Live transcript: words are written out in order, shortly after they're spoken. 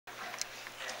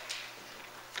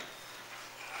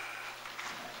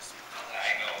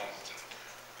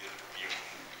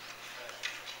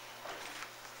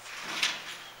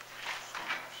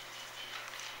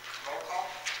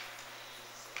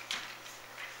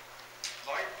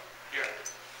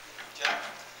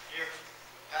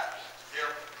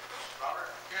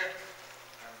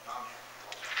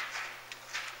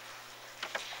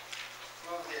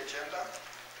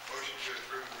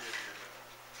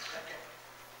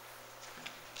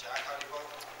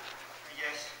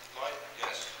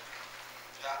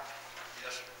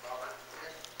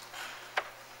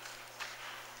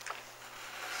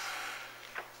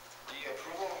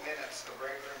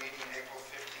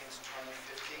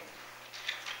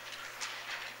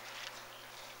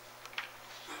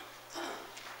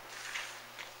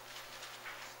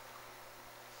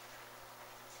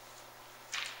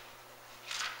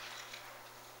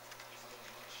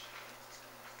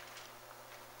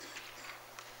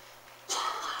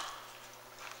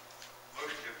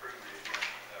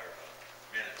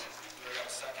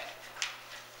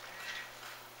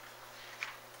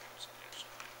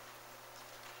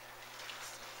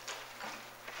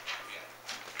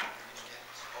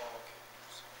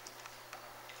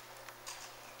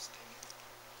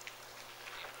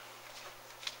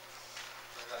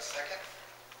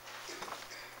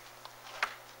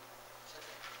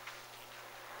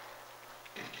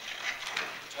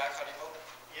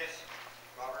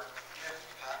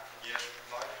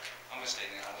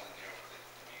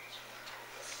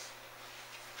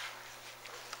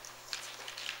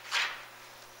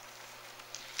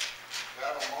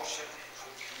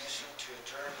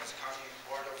adjourn as County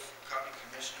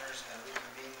Commissioners and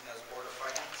reconvene as Board of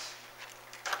Finance.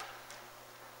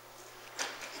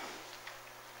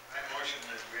 I motion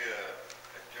that we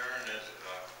adjourn as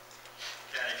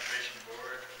County Commission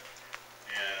Board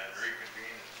and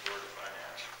reconvene as Board of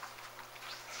Finance.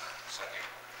 Second.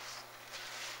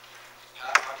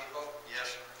 Pat, how do you vote?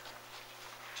 Yes.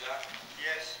 Jack?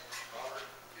 Yes. Robert?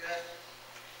 Yes.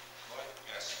 Lloyd?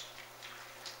 Yes.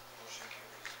 Motion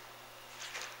carries.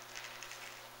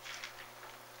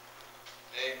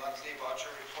 A monthly voucher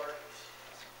report.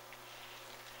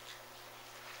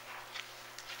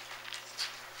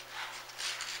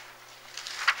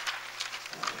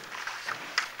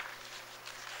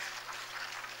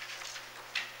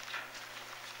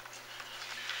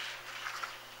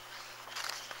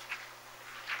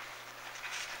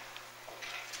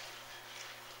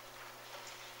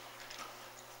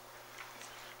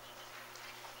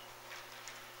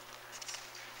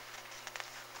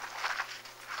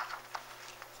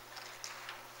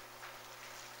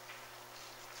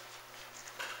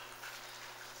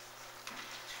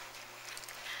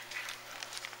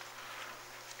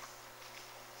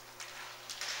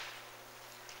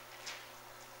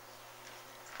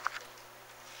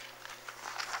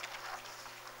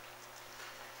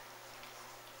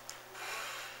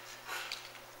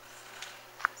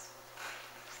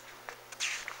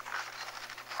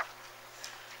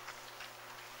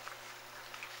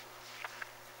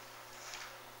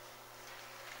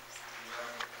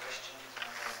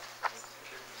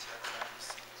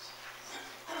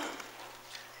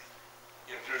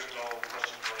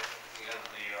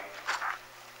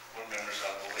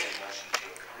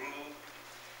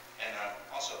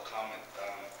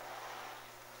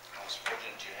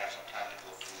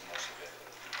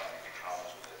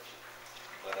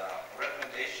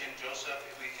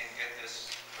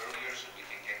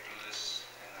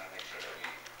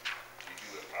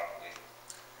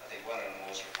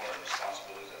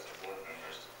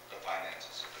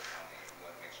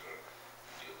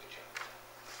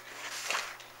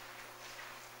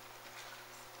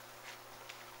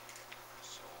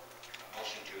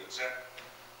 Accept.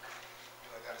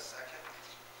 Do I got a second?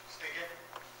 Second.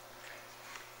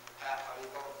 Pat, how do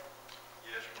you vote?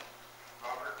 Yes.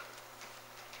 Robert?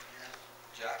 Yes.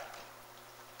 Jack?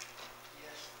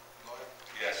 Yes. Lloyd?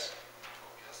 Yes.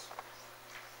 Oh, yes.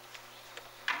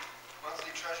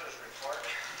 Monthly Treasurer's Report.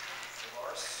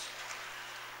 Dolores?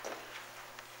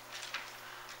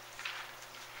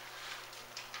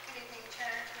 Good evening,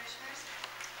 Chair and Commissioners.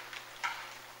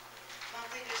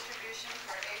 Monthly distribution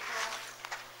for April.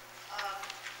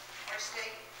 Our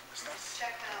state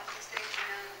check amount for the state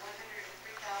ran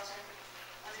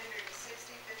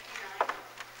 $103,160.59.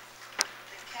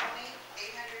 The county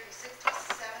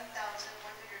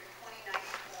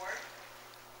 $867,120.94.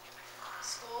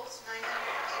 Schools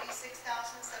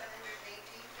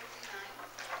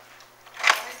 $986,718.59.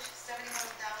 College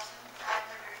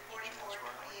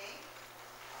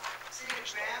 $71,544.28. City of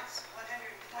Grants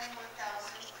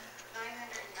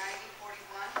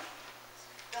 $121,990.41.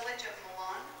 Village of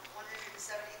Milan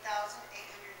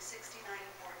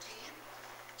 $170,869.14.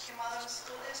 Chimalo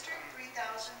School District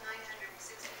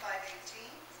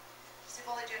 $3,965.18.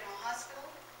 Cibola General Hospital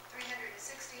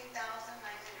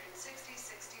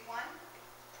 $316,960.61.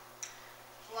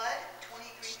 Flood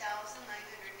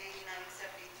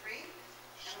 $23,989.73.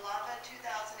 And lava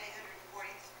 $2,843.53.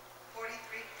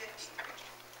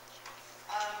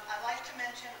 I'd like to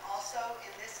mention also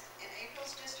in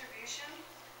April's distribution,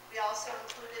 we also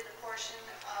included the portion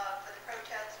for the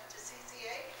protest to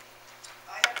CCA.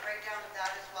 I have a breakdown of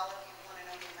that as well if you want to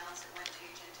know the amounts that went to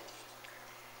each entity.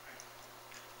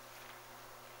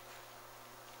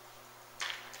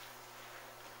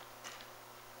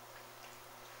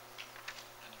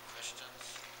 Any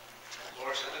questions?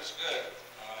 Laura said it's good,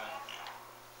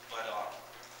 but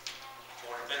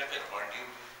for the benefit of our new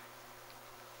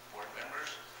board members,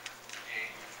 in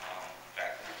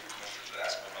fact, the commissioners would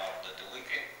ask me about the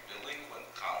delinquent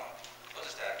column. What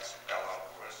does that spell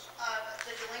out for us?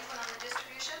 The delinquent on the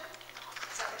distribution,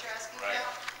 is that what you're asking Right.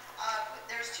 about?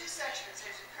 There's two sections.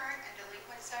 There's a current and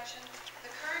delinquent section. The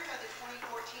current are the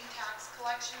 2014 tax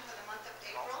collection for the month of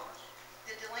April.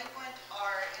 The delinquent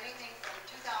are anything from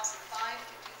 2005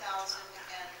 to 2011,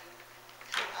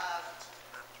 I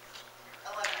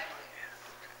believe.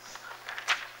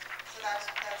 So that's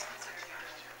considered your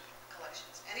delinquent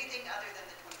collections. Anything other than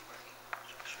the 2014.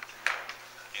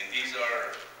 And these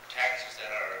are taxes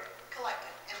that are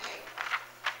Collected and paid.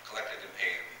 collected and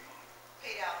paid.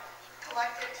 Paid out.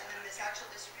 Collected, and then this actual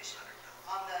distribution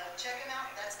on the check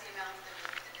amount, that's the amount that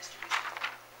the distribution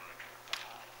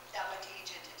that went to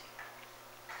each entity.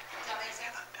 Does that make sense?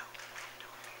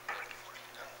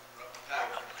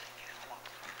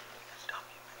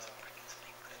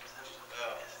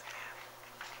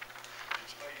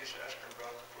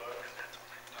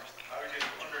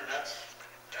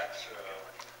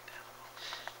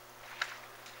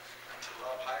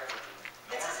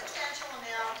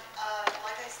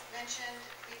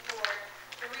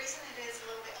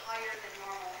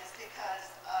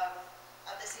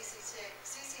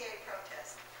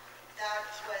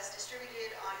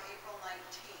 distributed on April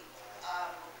 19th.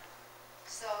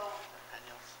 So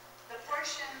the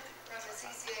portion from the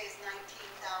CCA is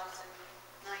 $19,009.49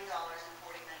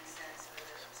 for the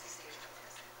CCA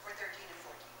protest, for 13 and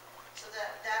 14. So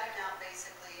that amount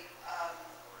basically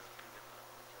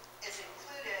is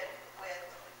included with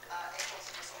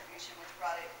April's distribution, which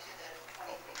brought it to the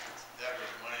 23,000. That was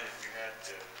money that you had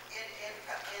to, In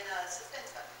a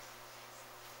suspense fund.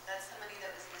 That's the money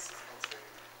that was in the suspense fund.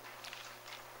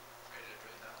 Ready to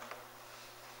bring that one?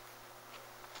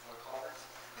 More callers?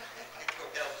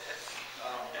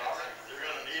 Robert? they're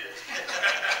gonna need it.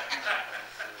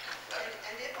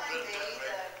 And if I may,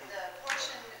 the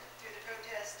portion through the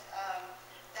protest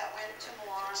that went to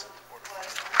Milan was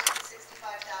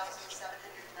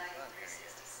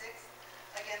 $165,793.66.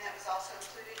 Again, that was also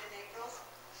included in April's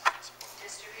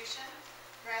distribution.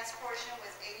 Grants portion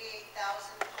was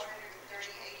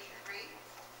 $88,430.83.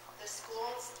 The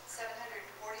schools,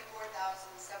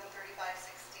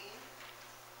 $744,735.16.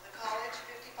 The college,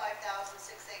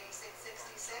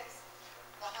 $55,686.66.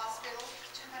 The hospital,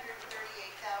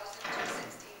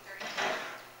 $238,216.34.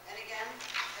 And again,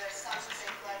 the sums they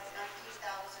collect,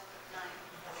 $19,949.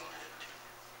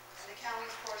 And the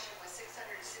county's portion was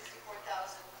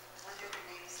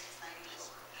 $664,186.92.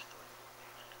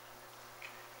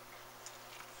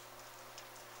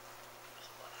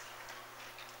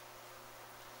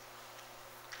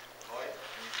 Lloyd,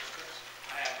 any questions?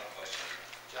 I have no question.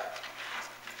 Jack?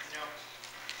 No.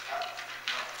 Pat?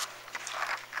 No.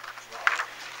 Robert?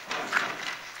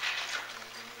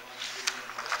 Anything you want to do in the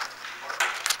report?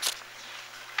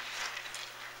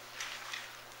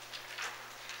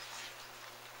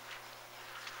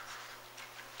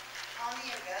 On the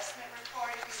investment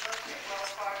report, if you look at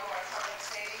Wells Fargo, our public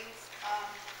savings,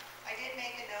 I did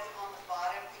make a note on the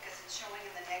bottom because it's showing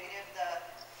in the negative, the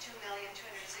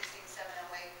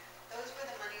 $2,216,708. Those were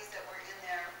the monies that were in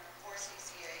there for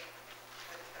CCA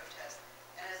for the protest.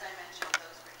 And as I mentioned,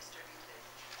 those were distributed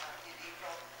in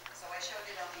April. So I showed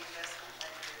it on the investment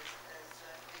ledger as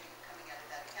maybe coming out of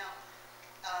that account.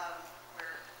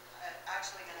 We're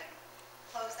actually going to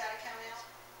close that account out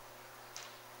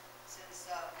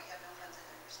since we have no funds in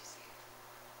there for CCA.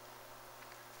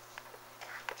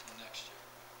 Till next year.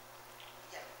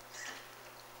 Yeah.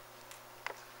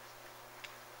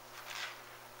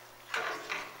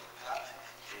 Pat?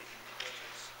 Any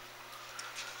questions?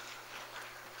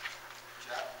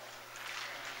 Jack?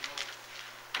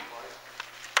 Lloyd?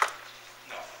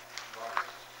 No. Robert?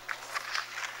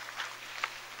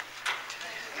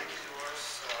 Thank you, Doris.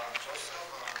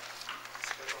 Joseph,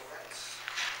 schedule rents.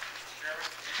 Mr. Chairman,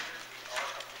 Commissioners, we are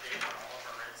up to date on all of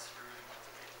our rents through the month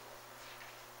of April.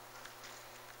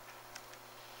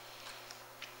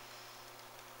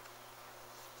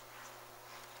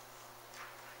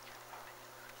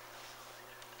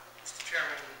 Mr.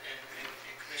 Chairman and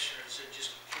Commissioners,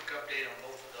 just a quick update on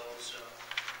both of those.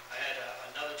 I had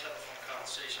another telephone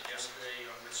conversation yesterday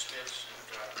with Smith's, and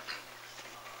I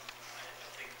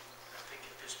think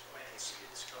at this point it's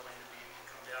going to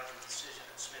come down to a decision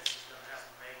that Smith's is going to have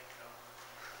to make.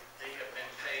 They have been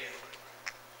paying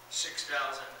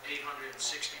 $6,869.33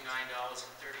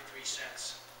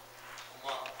 a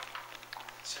month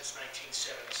since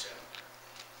 1977.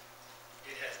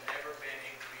 It has never been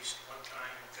increased one time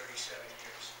in 37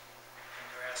 years, and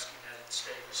they're asking that it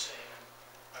stay the same.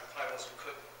 And I probably wasn't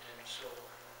cooking, and so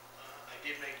I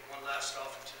did make one last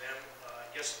offer to them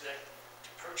yesterday to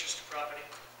purchase the property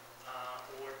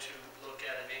or to look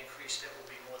at an increase that will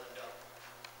be more than double.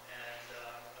 And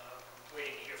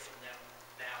waiting to hear from them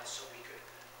now, so we could,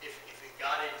 if it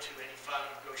got into any final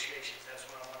negotiations, that's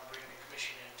when I want to bring the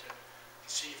commission in to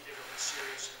see if they're going to be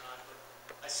serious or not. But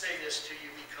I say this to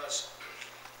you because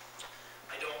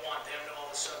I don't want them to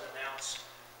all of a sudden announce,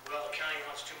 well, the county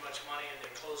wants too much money and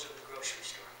they're closing the grocery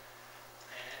store.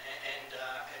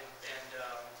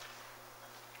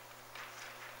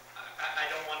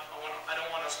 I don't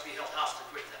want us to be held hostage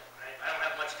with that. Right? I don't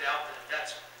have much doubt that if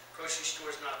that grocery store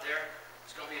is not there,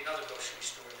 there's going to be another grocery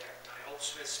store there. I hope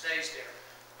Smith stays there,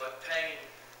 but paying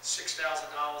 $6,000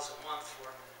 a month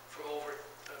for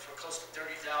close to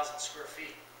 30,000 square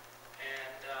feet,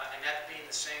 and that being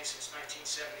the same since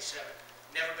 1977,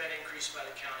 never been increased by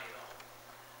the county at all.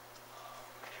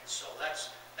 And so that's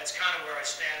kind of where I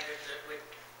stand with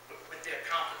their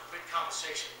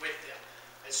conversation with them.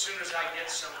 As soon as I get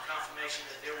some confirmation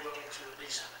that they're willing to at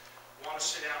least want to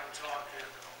sit down and talk, and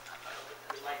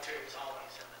we'd like to involve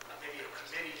maybe a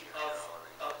committee of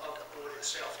the board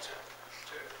itself to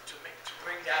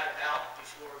bring that about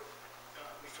before we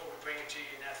bring it to you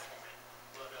in that format.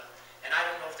 But and I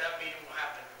don't know if that meeting will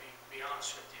happen. To be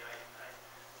honest with you, I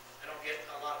don't get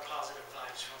a lot of positive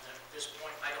vibes from them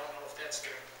that's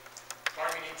their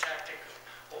bargaining tactic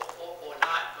or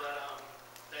not, but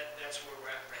that's where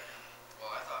we're at right now.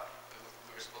 Well, I thought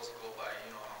we were supposed to go by,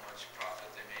 you know, how much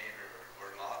profit they made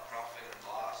or profit and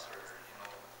loss or, you know.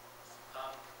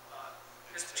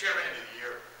 Mr. Chairman. End of the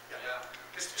year. Yeah.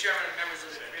 Mr. Chairman and members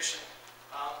of the commission,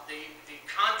 the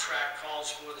contract calls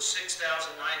for the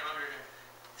 $6,969.33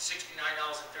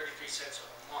 a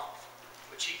month,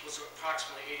 which equals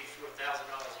approximately $84,000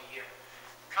 a year.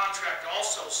 The contract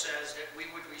also says that we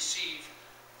would receive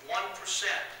 1%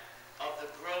 of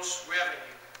the gross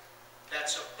revenue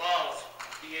that's above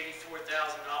the $84,000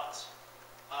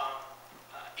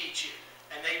 each year.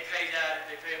 And they pay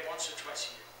it once or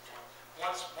twice a year.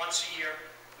 Once a year,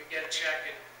 we get a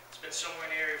check, and it's been somewhere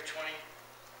in the area of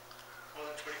more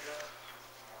than 20,000.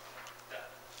 Yeah,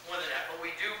 more than that, but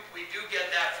we do get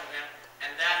that from them,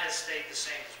 and that has stayed the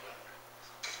same as well.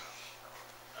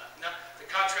 The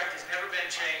contract has never been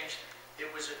changed. It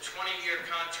was a 20-year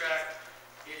contract.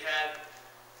 It had,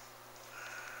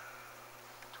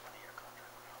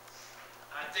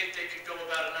 I think they could go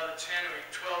about another 10 or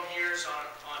 12 years on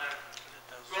a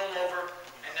rollover,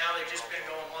 and now they've just been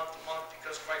going month to month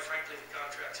because, quite frankly, the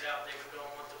contract's out. They were going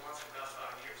month to month for about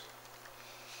 5 years.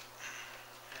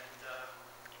 And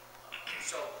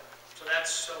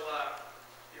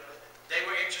you know, they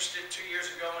were interested 2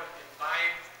 years ago in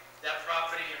buying that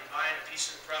property and buying a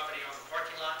piece of the property on the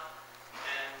parking lot,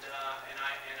 and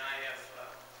I have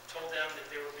told them that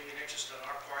there will be an interest on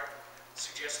our part,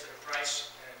 suggested a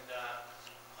price, and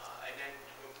then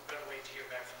we're going to wait to hear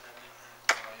back from them.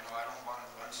 You know, I don't want to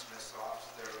run Smiths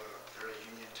off. They're a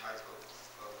union type of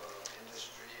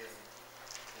industry,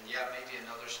 and yeah, maybe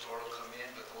another store will come in,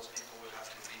 but those people would have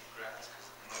to leave grants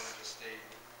in order to stay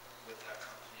with that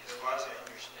company. As far as I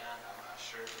understand, I'm not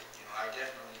sure, but you know, I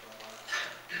definitely don't want to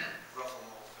ruffle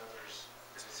no feathers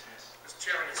with Smiths. Mr.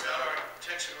 Chairman, it's not our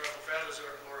intention to ruffle feathers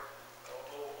or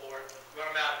run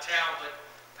them out of town, but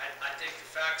I think the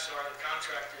facts are the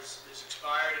contract is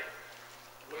expired, and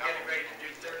we're getting ready to do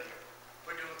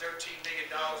we're doing $13 million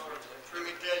worth of Let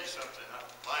me improvement. tell you something,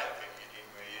 my opinion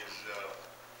anyway, is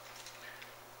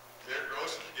their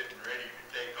gross is getting ready to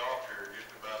take off here just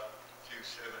about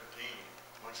 217.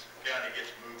 Once the county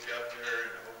gets moved up there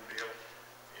and the whole deal,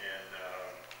 and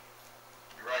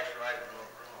the right's right and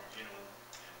wrong's wrong, you know,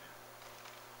 and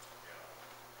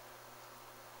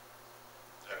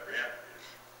that rent is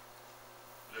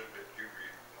a little bit too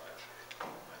reasonable, I'd say. I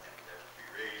think it has to be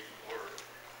raised or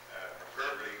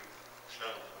preferably some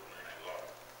a lot.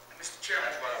 Mr. Chairman,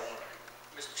 That's what I want to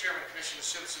do. Mr. Chairman, Commissioner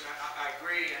Simpson, I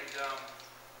agree, and So,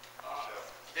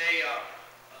 they,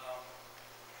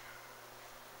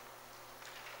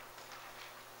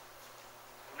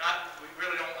 we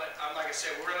really don't, like I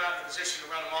said, we're not in a position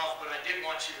to run them off, but I did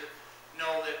want you to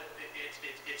know that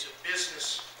it's a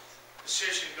business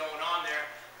decision going on there.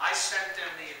 I sent them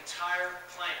the entire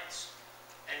plans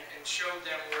and showed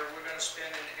them where we're going to spend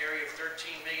an area of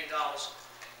 $13 million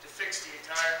to fix the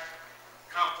entire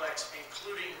complex,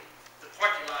 including the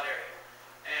parking lot area,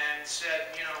 and said,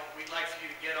 you know, we'd like for you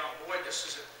to get on board. This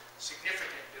is a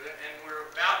significant do it, and we're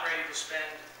about ready to spend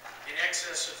in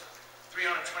excess of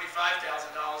 $325,000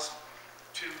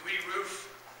 to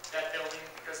re-roof that building,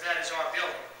 because that is our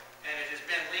building, and it has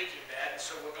been leaking bad, and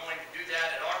so we're going to do that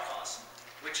at our cost,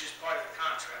 which is part of the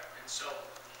contract. And so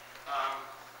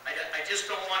I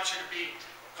just don't want you to be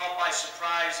caught by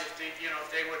surprise if they, you know,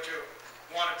 if they were to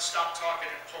want to stop talking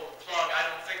and pull the plug. I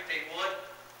don't think they would,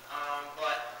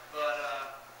 but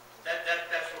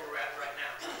that's where we're at right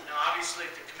now. Now, obviously,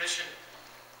 if the commission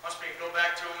wants me to go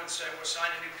back to them and say, we'll sign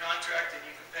a new contract and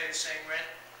you can pay the same rent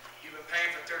you've been paying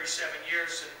for 37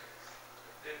 years, and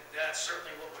then that's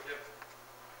certainly what we'll do.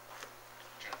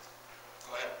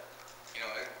 Go ahead. You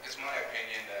know, it's my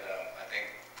opinion that I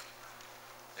think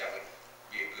that would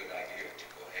be a good idea to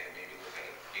go ahead and maybe look at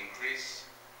an increase,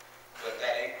 but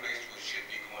that increase should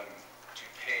be going to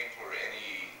pay for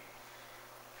any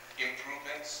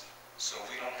improvements, so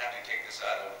we don't have to take this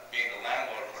out of, being the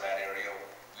landlord for that area,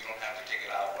 we don't have to take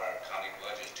it out of our county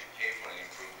budget to pay for any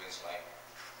improvements like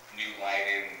new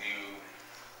lighting, new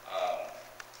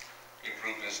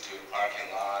improvements to the parking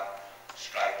lot,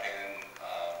 striping,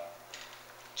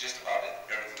 just about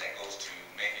everything that goes to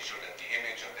making sure that the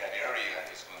image of that area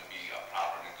is going to be a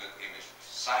proper and good image.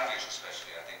 Signage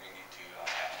especially, I think we need to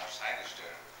have more signage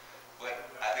there. But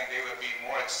I think they would be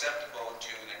more acceptable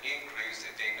to an increase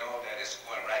if they know that it's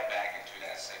going right back into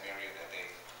that same area that they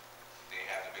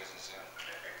have the business in.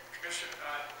 Commissioner,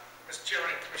 Mr.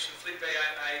 Chairman and Commissioner Felipe,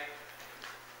 I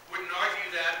wouldn't argue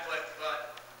that,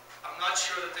 but I'm not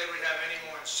sure that they would have any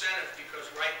more incentive, because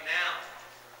right now,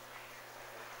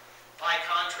 by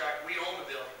contract, we own the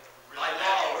building. By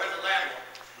law, we're the landlord,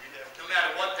 no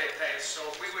matter what they pay us. So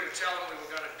if we were to tell them we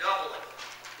were gonna double it,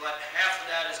 but half of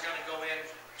that is gonna go in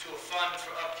to a fund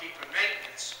for upkeep and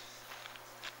maintenance,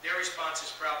 their response is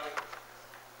probably,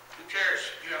 who cares?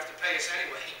 You have to pay us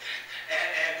anyway.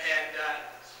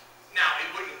 Now, it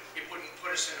wouldn't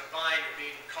put us in a bind of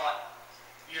being caught,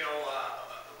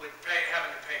 with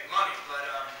having to pay money,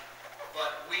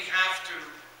 but we have to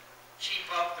keep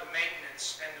up the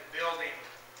maintenance and the building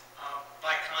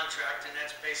by contract, and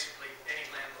that's basically any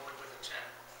landlord with a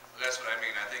tenant. That's what I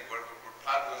mean. I think we're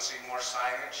probably going to see more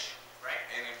signage. Right.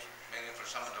 Mainly for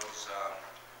some of those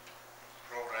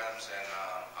programs and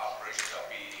operations that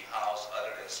will be housed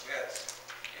other than Smith's.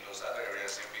 In those other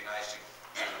areas, it would be nice to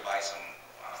be able to buy some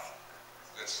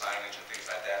good signage and things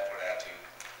like that for that, to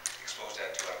expose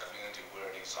that to our community where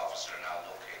these officers are now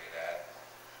located at.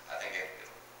 I think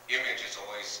image is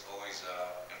always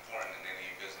important in any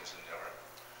business endeavor.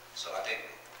 So I think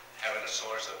having a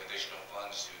source of additional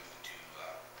funds to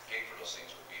pay for those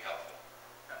things would be helpful.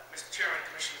 Mr. Chairman,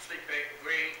 Commissioner Felipe,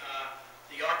 agree.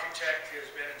 The architect has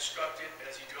been instructed,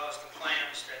 as he draws the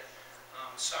plans, that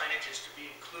signage is to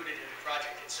be included in the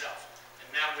project itself. And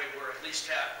now we're at least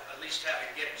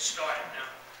having getting started. Now,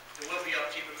 there will be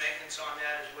upkeep and maintenance on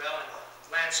that as well, and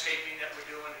landscaping that we're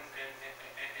doing and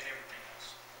everything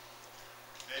else.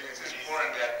 It's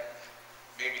important that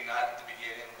maybe not at the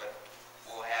beginning, but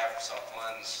we'll have some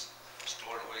funds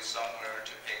stored away somewhere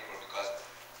to pay for, because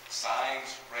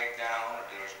signs break down or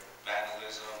there's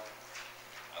vandalism,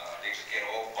 they just get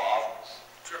old, bob,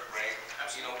 break.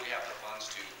 We have the funds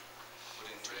to put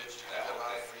into that whole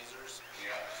thing. Freezers.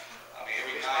 Yeah, I mean,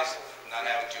 it'd be nice not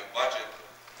having to budget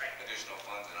additional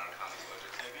funds in our county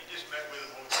budget. Have you just met with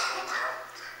them?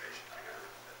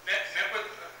 Met with,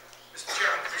 Mr.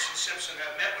 Chairman, Commissioner Simpson,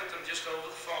 have met with them just over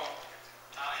the phone,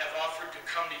 have offered to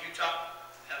come to Utah,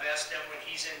 have asked them when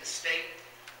he's in the state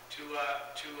to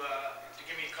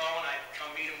give me a call, and I'd come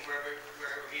meet him wherever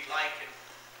he'd like. And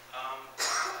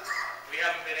we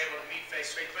haven't been able to meet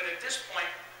face to face, but at this point,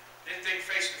 didn't think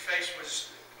face to face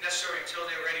was necessary until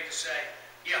they're ready to say,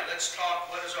 yeah, let's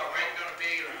talk, what is our rent going to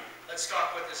be, or let's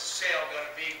talk what the sale going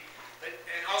to be.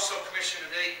 And also, Commissioner,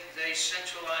 they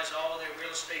centralize all of their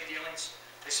real estate dealings.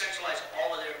 They centralize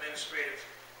all of their administrative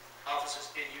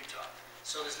offices in Utah.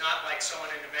 So there's not like someone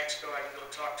in New Mexico I can go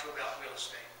talk to about real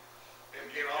estate.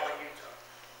 They're all in Utah.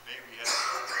 Maybe you have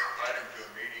to invite them to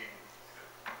a meeting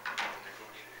to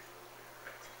negotiate.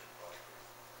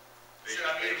 Should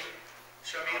I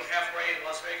meet them halfway in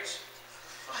Las Vegas?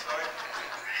 Sorry?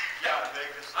 Yeah,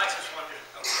 Vegas. I just wondered.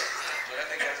 Okay. But I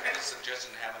think that's a good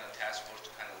suggestion, having a task force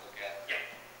to kind of look at. Yeah.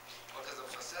 Because the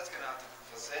facade is gonna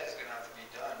have to be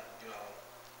done,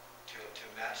 to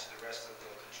match the rest of the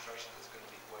construction that's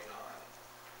gonna be going on.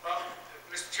 Well,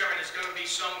 Mr. Chairman, there's going to be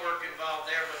some work involved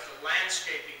there, but the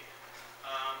landscaping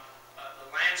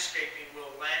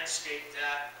will landscape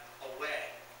that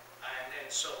away. And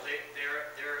so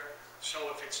so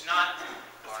if it's not,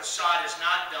 the facade is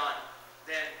not done,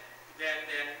 then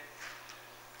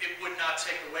it would not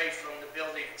take away from the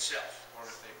building itself. Or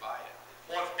if they buy it.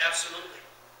 Or, absolutely.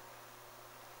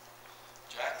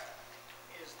 Jack?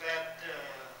 Is that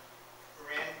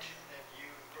rent that you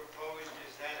proposed,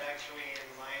 is that actually in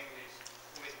line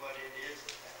with what it is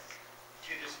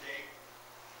to this day?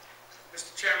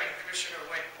 Mr. Chairman, Commissioner,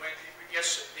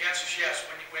 yes, the answer is yes.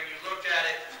 When you looked at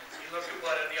it, you look at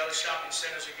what the other shopping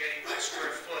centers are getting per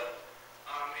square foot,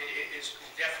 it is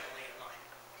definitely in line.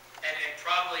 And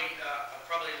probably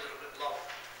a little bit lower.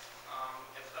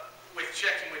 With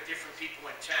checking with different people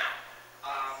in town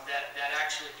that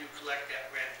actually do collect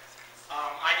that rent.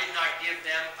 I did not give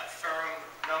them a firm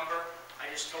number.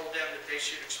 I just told them that they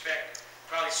should expect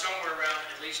probably somewhere around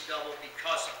at least double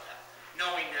because of that,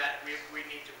 knowing that we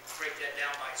need to break that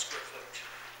down by square footage.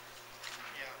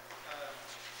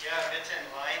 Yeah, if it's in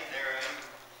line there, I'm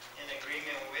in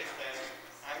agreement with that.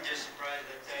 I'm just surprised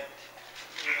that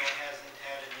hasn't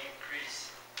had an increase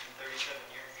in 37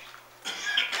 years.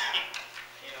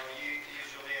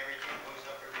 Usually everything goes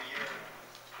up every year.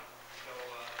 So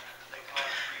the cost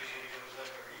usually goes up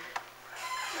every year.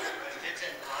 But if it's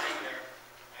in line there,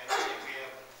 I don't think we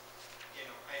have,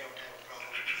 I don't have a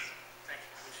problem with it. Thank you,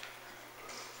 Commissioner.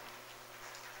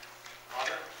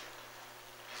 Robert,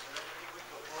 is there anything we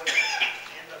could put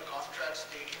in the contract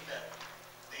stating that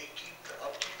they keep the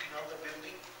upkeeping of the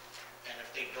building, and if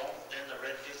they don't, then the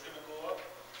rent is gonna go up?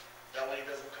 That way it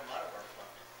doesn't come out of our fund.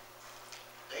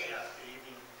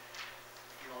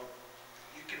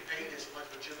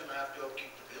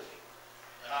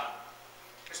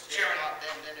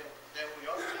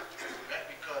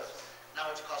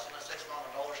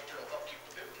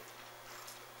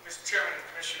 Mr. Chairman and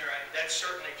Commissioner, that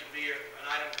certainly can be an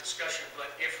item of discussion,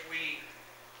 but if we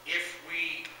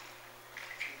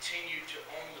continue to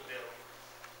own the building,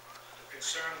 the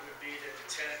concern would be that the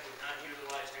tenant would not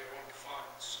utilize their own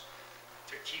funds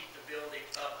to keep the building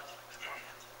up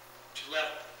to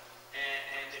level.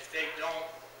 And if they don't,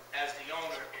 as the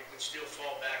owner, it would still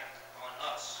fall back on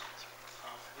us.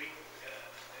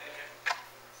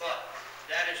 But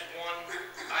that is one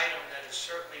item that is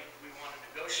certainly we want to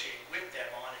negotiate with them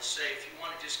on, is say, if you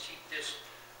want to just keep this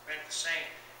rent the same,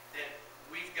 then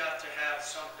we've got to have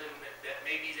something that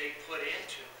maybe they put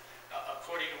into,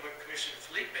 according to what Commissioner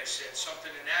Felipe said,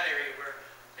 something in that area where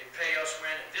they pay us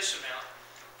rent at this amount,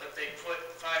 but they put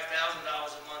 $5,000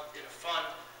 a month in a fund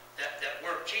that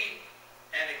we're keep,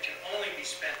 and it can only be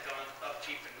spent on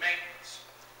upkeep and maintenance.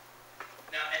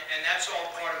 Now, and that's all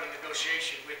part of the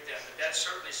negotiation with them, but that's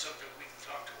certainly something we can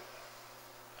talk to them about.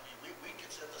 I mean, we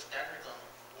can set the standards on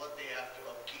what they have to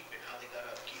upkeep and how they gotta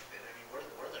upkeep it. I mean, we're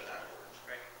the landlords.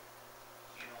 Right.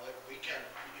 You know, we can't,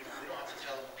 we don't have to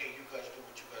tell them, okay, you guys do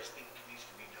what you guys think needs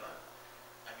to be done.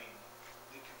 I mean,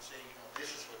 we can say,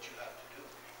 this is what you have to do.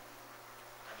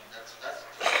 I mean, that's my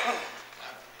opinion.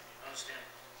 Understand?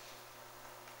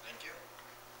 Thank you.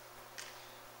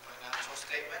 Financial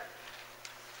statement?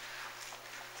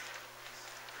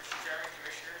 Mr. Chairman,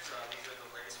 Commissioners, these are the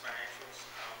latest financials.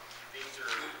 Things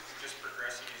are just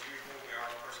progressing as usual. We are,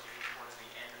 of course, getting towards the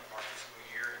end of our fiscal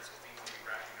year, and so things will be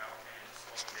wrapping up and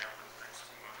slowing down for the next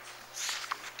 2 months.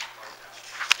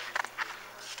 Everything is in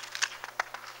order.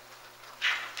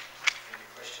 Any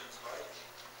questions, Lloyd?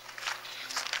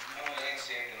 No, I didn't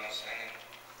see anything outstanding.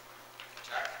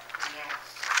 Jack? No.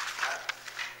 Matt?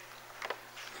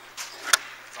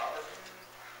 Robert?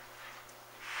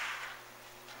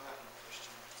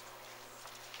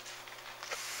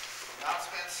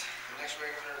 Announcements. The next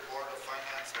regular Board of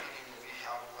Finance meeting will be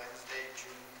held Wednesday,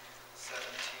 June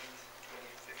 17th,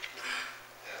 2015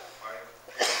 at 5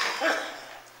 p.m.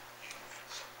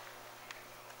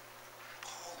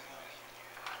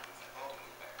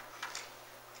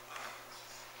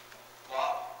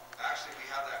 Well, actually, we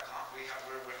have that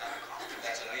we're at a conference.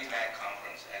 That's a LEMAC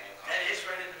conference, annual That conference. is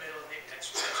right in the middle of it. That's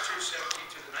June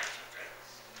 17th to the 19th, right?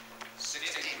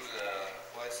 16th through the,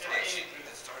 Well, it starts the 15th.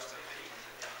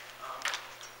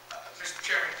 Mr.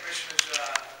 Chairman, Commissioners,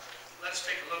 let's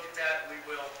take a look at that. We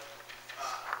will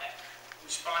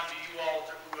respond to you all.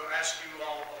 We'll ask you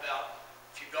all about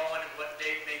if you're going and what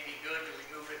date may be good. Do we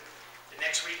move it the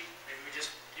next week? Maybe we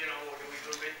just, or do we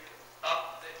move it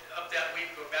up that week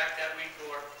or back that week,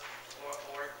 or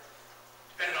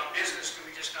depending on business, do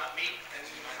we just not meet and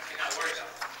not worry about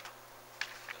it?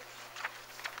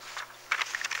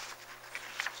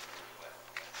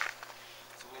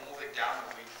 So we'll move it down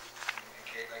a week, in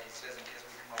case, like he says, in case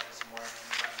we come up with some more, we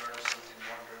might learn something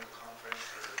more during the conference,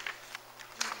 or,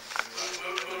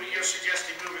 You're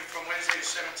suggesting moving from Wednesday the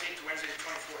 17th to Wednesday the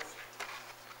 24th?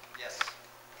 Yes.